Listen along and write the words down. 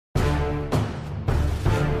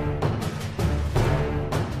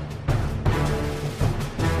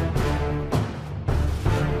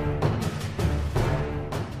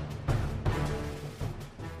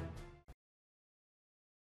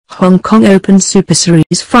Hong Kong Open Super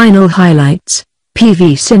Series final highlights.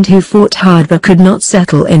 PV Sindhu fought hard but could not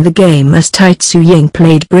settle in the game as Ying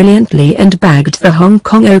played brilliantly and bagged the Hong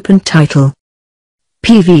Kong Open title.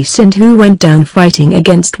 PV Sindhu went down fighting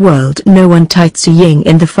against world no. 1 Ying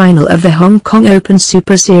in the final of the Hong Kong Open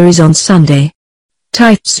Super Series on Sunday.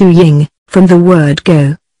 Ying, from the word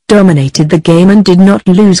go, dominated the game and did not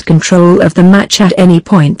lose control of the match at any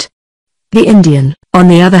point. The Indian, on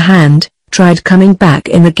the other hand, tried coming back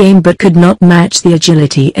in the game but could not match the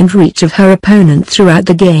agility and reach of her opponent throughout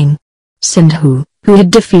the game. Sindhu, who had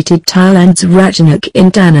defeated Thailand's Ratchanok in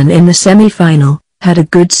Da Nang in the semi-final, had a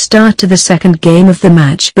good start to the second game of the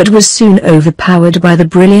match but was soon overpowered by the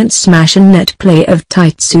brilliant smash and net play of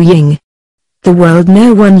Ying. The world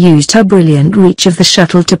no. 1 used her brilliant reach of the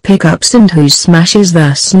shuttle to pick up Sindhu's smashes,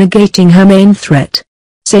 thus negating her main threat.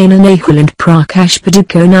 Saina Nehwal and Prakash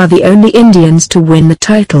Padukone are the only Indians to win the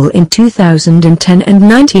title in 2010 and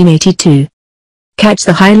 1982. Catch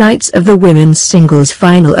the highlights of the women's singles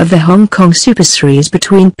final of the Hong Kong Super Series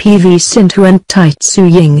between PV Sindhu and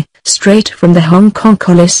Ying, straight from the Hong Kong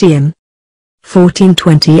Coliseum.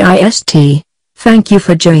 14:20 IST. Thank you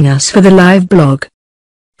for joining us for the live blog.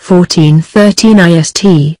 14:13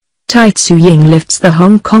 IST. Ying lifts the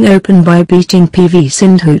Hong Kong Open by beating PV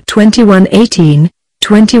Sindhu 21-18.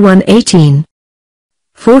 21-18.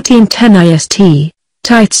 14:10 IST.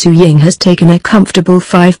 Ying has taken a comfortable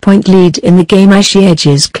 5-point lead in the game as she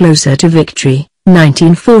edges closer to victory,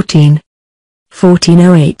 19-14.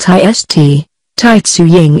 14:08 IST.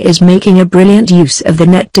 Ying is making a brilliant use of the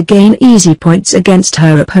net to gain easy points against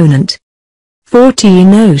her opponent.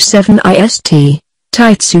 14:07 IST.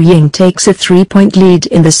 Ying takes a 3-point lead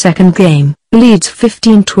in the second game, leads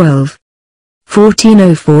 15-12.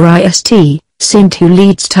 14:04 IST. Sindhu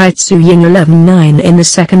leads Ying 11-9 in the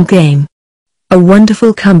second game. A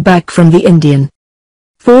wonderful comeback from the Indian.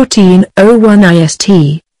 14:01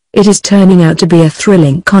 IST. It is turning out to be a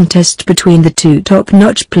thrilling contest between the two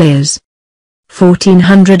top-notch players.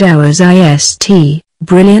 1400 hours IST.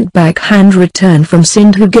 Brilliant backhand return from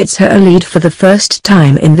Sindhu gets her a lead for the first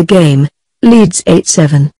time in the game, leads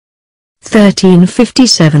 8-7.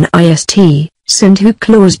 13:57 IST. Sindhu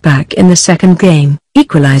claws back in the second game,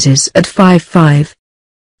 equalizes at 5-5.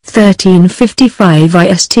 13:55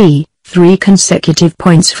 IST. 3 consecutive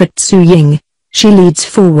points for Ying. She leads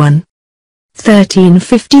 4-1.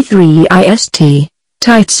 13:53 IST.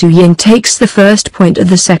 Ying takes the first point of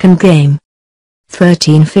the second game.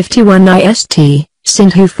 13:51 IST.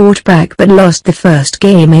 Sindhu fought back but lost the first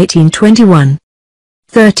game 18-21.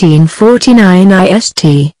 13:49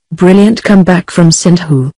 IST. Brilliant comeback from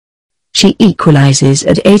Sindhu. She equalizes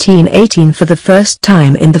at 18-18 for the first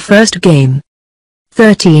time in the first game.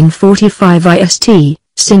 13:45 IST.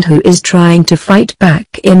 Sindhu is trying to fight back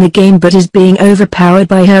in the game but is being overpowered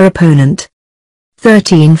by her opponent.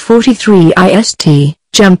 13:43 IST.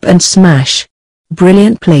 Jump and smash.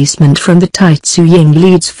 Brilliant placement from the Ying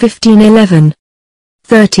leads 15-11.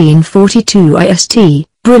 13:42 IST.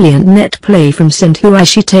 Brilliant net play from Sindhu as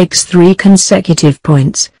she takes 3 consecutive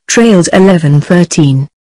points, trails 11-13.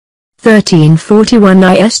 13:41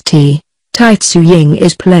 IST. Ying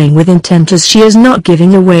is playing with intent as she is not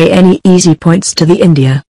giving away any easy points to the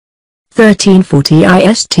India. 13:40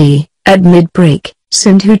 IST. At mid-break,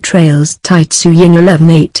 Sindhu trails Ying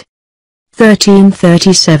 11-8.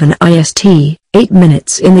 13:37 IST. 8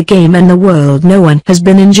 minutes in the game and the world no. 1 has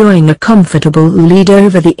been enjoying a comfortable lead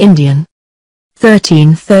over the Indian.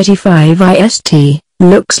 13:35 IST.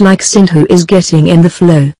 Looks like Sindhu is getting in the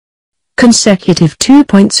flow. Consecutive 2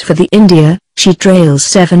 points for the India, she trails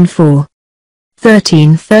 7-4.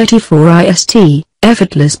 13:34 IST.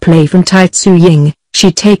 Effortless play from Ying,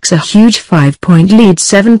 she takes a huge 5-point lead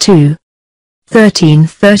 7-2.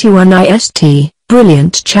 13:31 IST.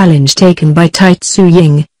 Brilliant challenge taken by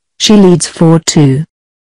Ying, she leads 4-2.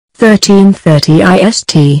 13:30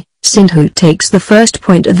 IST. Sindhu takes the first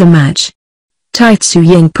point of the match.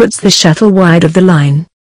 Ying puts the shuttle wide of the line.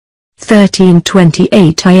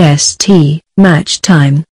 13:28 IST. Match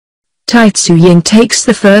time. Ying takes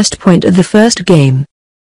the first point of the first game.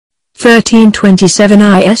 13:27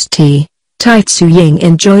 IST. Ying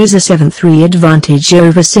enjoys a 7-3 advantage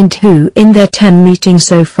over Sindhu in their 10 meetings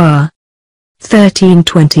so far.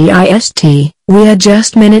 13:20 IST. We are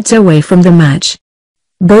just minutes away from the match.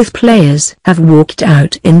 Both players have walked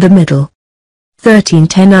out in the middle.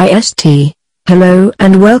 13:10 IST. Hello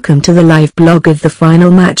and welcome to the live blog of the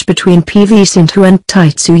final match between PV Sindhu and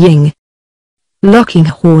Ying. Locking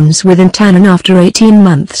horns with Antanan after 18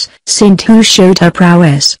 months, Sindhu showed her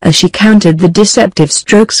prowess as she countered the deceptive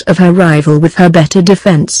strokes of her rival with her better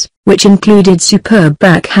defense, which included superb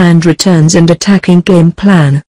backhand returns and attacking game plan.